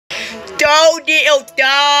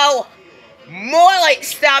Do. More like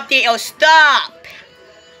stop deal stop.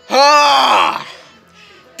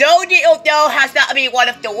 Do has got to be one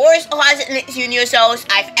of the worst Resident Junior shows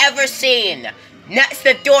I've ever seen. Next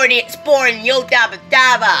to Dorothy exploring Yo Dabba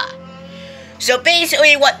Dabba. So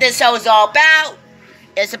basically what this show is all about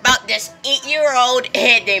is about this 8-year-old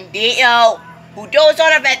kid named Dio who goes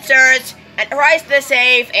on adventures and tries to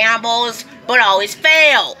save animals but always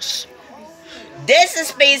fails. This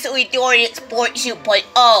is basically Dorothy Explorer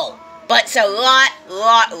 2.0, but it's a lot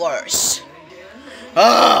worse.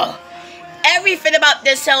 Everything about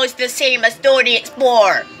this show is the same as Dorothy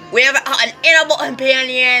Explorer. We have an animal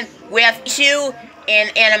companion, we have 2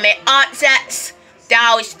 inanimate objects that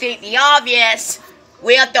always state the obvious.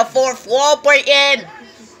 We have the 4th wall break-in,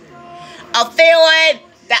 a villain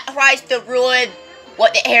that tries to ruin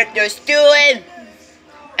what the character's doing,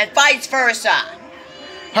 and vice versa.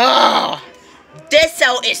 This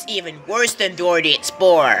show is even worse than Dorothy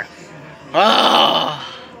Explorer.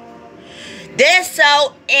 This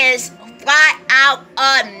show is flat out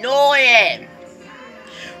annoying.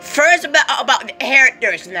 First about the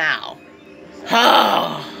characters now.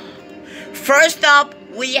 First up,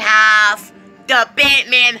 we have the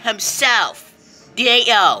Batman himself,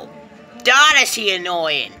 Dio. God, is he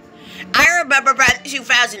annoying. I remember back in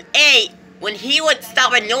 2008 when he would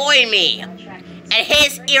stop annoying me, and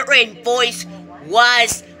his irritating voice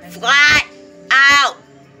was flat out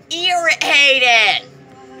irritating.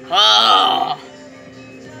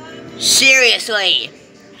 Seriously.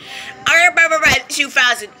 I remember back in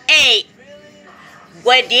 2008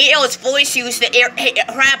 when Dio's voice used to irritate the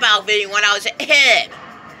crap out of me when I was a kid.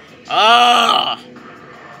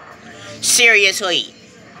 Seriously.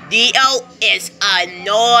 Dio is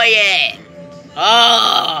annoying.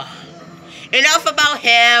 Enough about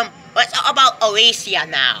him. Let's talk about Alicia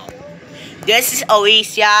now. This is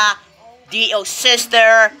Alicia, Dio's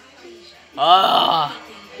sister.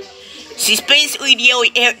 She's basically the only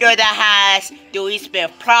character that has the least bit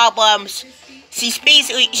of problems. She's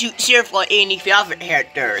basically cheerful like any of the other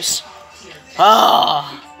characters.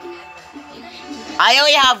 I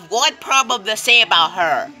only have one problem to say about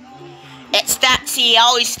her. It's that she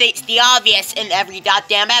always states the obvious in every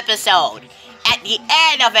goddamn episode. At the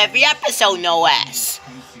end of every episode, no less.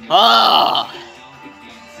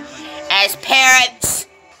 As parents,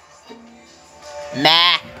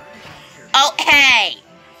 meh. Okay,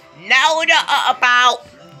 now we know about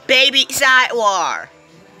Baby Satwar.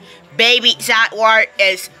 Baby Satwar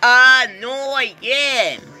is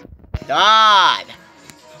annoying. God.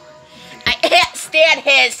 I can't stand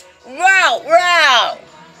his row.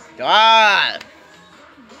 God.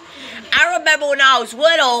 I remember when I was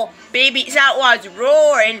little, Baby Satwar's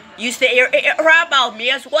roaring used to irritate about me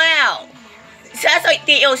as well. It sounds like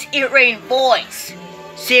Dio's irritating voice.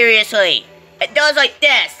 Seriously. It does like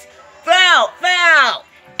this. Foul.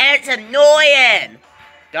 And it's annoying.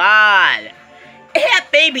 God.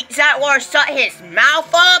 Can't Baby Satwar shut his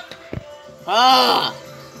mouth up?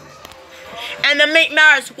 And to make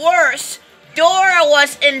matters worse, Dora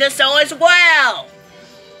was in the show as well.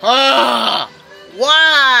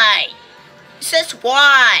 Why? Just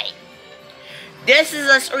why? This is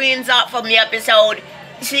a screenshot from the episode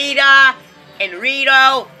Cheetah and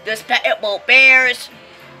Rito, the Despicable Bears.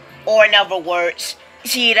 Or in other words,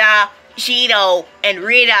 Cheetah, Cheeto, and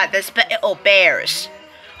Rita, the Despicable Bears.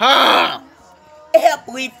 I can't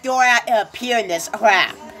believe Dora had to appear in this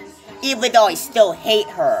crap, even though I still hate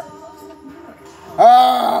her.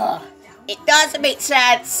 It doesn't make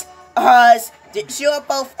sense, because the two are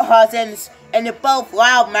both cousins, and they're both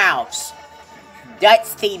loudmouths.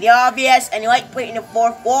 That's the obvious, and they like breaking the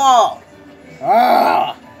 4th wall.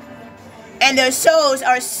 And their shows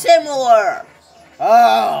are similar.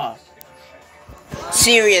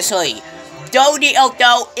 Seriously, Dodie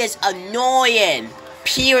Odo is annoying.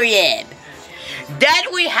 Period.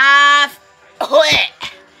 Then we have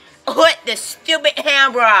the stupid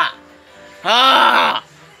camera. I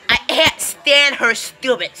can't stand her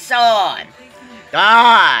stupid song.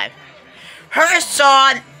 God. Her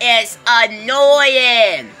song is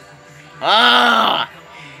annoying.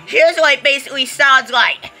 Here's what it basically sounds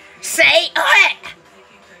like. Say it.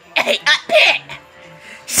 Hey, up it.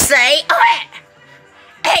 Say it.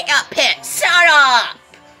 Hey, up it. Shut up.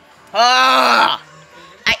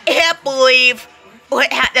 I can't believe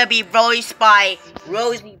it had to be voiced by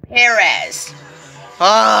Rosie Perez.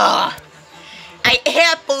 I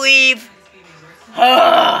can't believe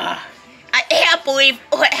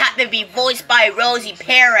it had to be voiced by Rosie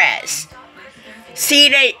Perez.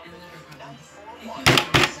 See,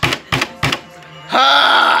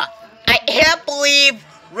 I can't believe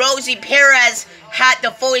Rosie Perez had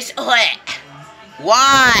the voice lit.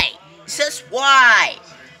 Why? Just why?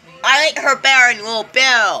 I like her better than Little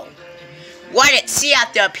Bill. Why did she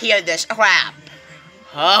have to appear in this crap?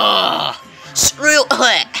 Screw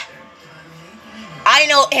it. I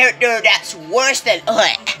know a character that's worse than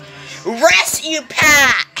it. Rescue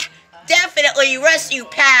Pack! Definitely Rescue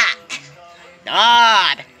Pack!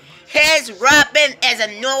 God, his rapping is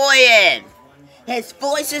annoying. His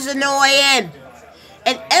voice is annoying.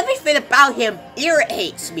 And everything about him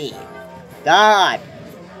irritates me. God,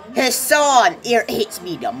 his song irritates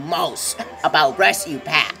me the most about Rescue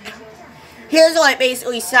Pack. Here's what it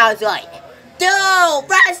basically sounds like. Do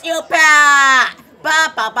Rescue Pack!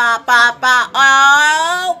 Ba ba ba ba ba.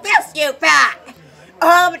 Oh, Rescue Pack!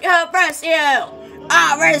 Rescue!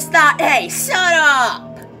 Hey, shut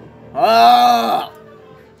up! Oh!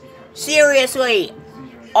 Seriously,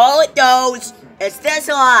 all it does is this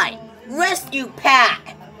line. Rescue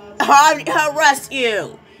Pack!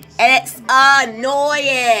 Rescue! And it's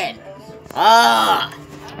annoying!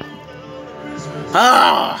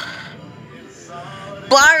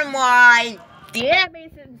 Bottom line, the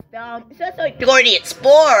animation's dumb. It's just like Dora the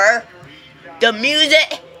Explorer. The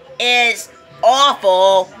music is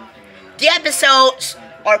awful. The episodes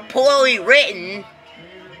are poorly written.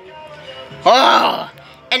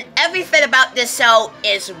 And everything about this show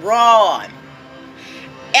is wrong.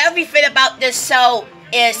 Everything about this show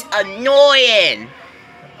is annoying.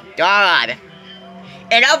 God.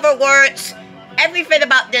 In other words, everything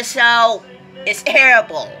about this show is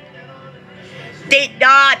terrible. Thank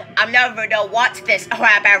God I'm never gonna watch this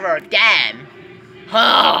crap ever again.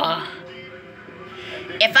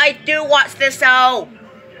 If I do watch this show,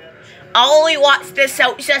 I'll only watch this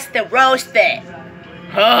show just to roast it.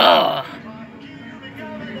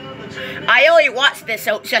 I only watch this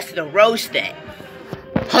show just to roast it.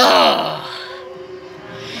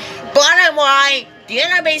 Bottom line, the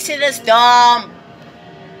animation is dumb.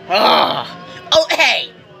 Oh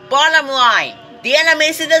hey, bottom line, the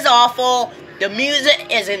animation is awful, the music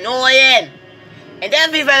is annoying, and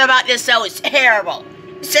everything about this show is terrible.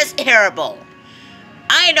 It's just terrible.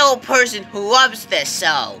 I know a person who loves this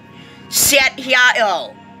show.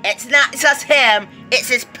 Seattle. It's not just him, it's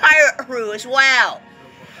his pirate crew as well.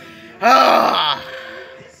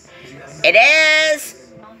 It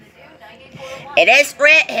is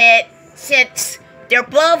great hit since they're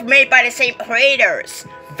both made by the same creators,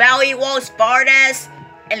 Valuable Spartas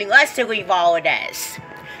and Leslie Valdez.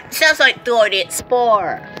 Sounds like Dora the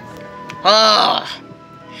Explorer.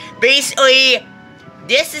 Basically,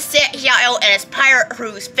 this is Seattle and his pirate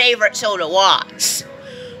crew's favorite show to watch.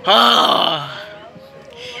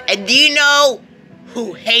 And do you know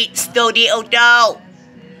who hates Dodo Doe?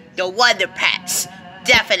 The Wonder Pets,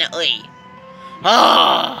 definitely.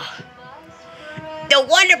 The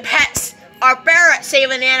Wonder Pets are better at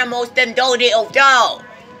saving animals than Dodo Doe.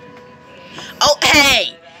 Oh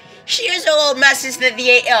hey, here's a little message to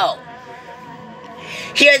the AO.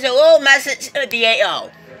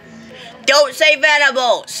 Don't save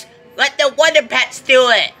animals. Let the Wonder Pets do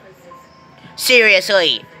it.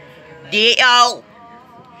 Seriously, DO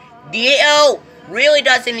really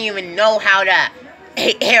doesn't even know how to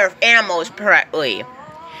take care of animals correctly.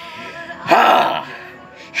 Hell,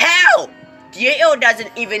 DO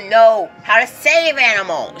doesn't even know how to save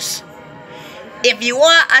animals. If you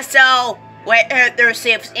want a show where character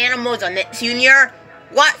saves animals on Nick Jr.,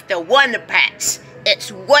 watch the Wonder Pets.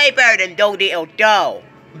 It's way better than Dodo Doe.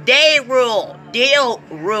 They rule. DO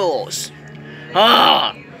rules.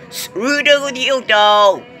 Screw Dodo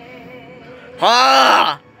Doe.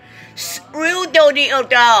 Screw Dodo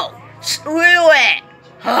Doe. Screw it.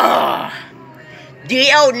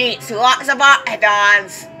 DO needs lots of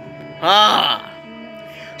icons.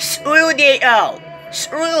 Screw DO.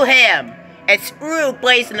 Screw him. And screw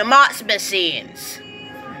blazing the Mox machines.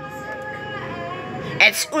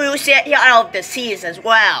 And screw shit out of the seas as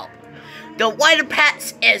well. The Wonder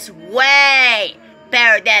Pets is way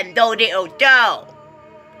better than Dodo Doe.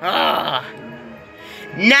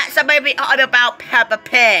 Next, I'm going to be talking about Peppa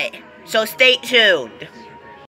Pig. So stay tuned.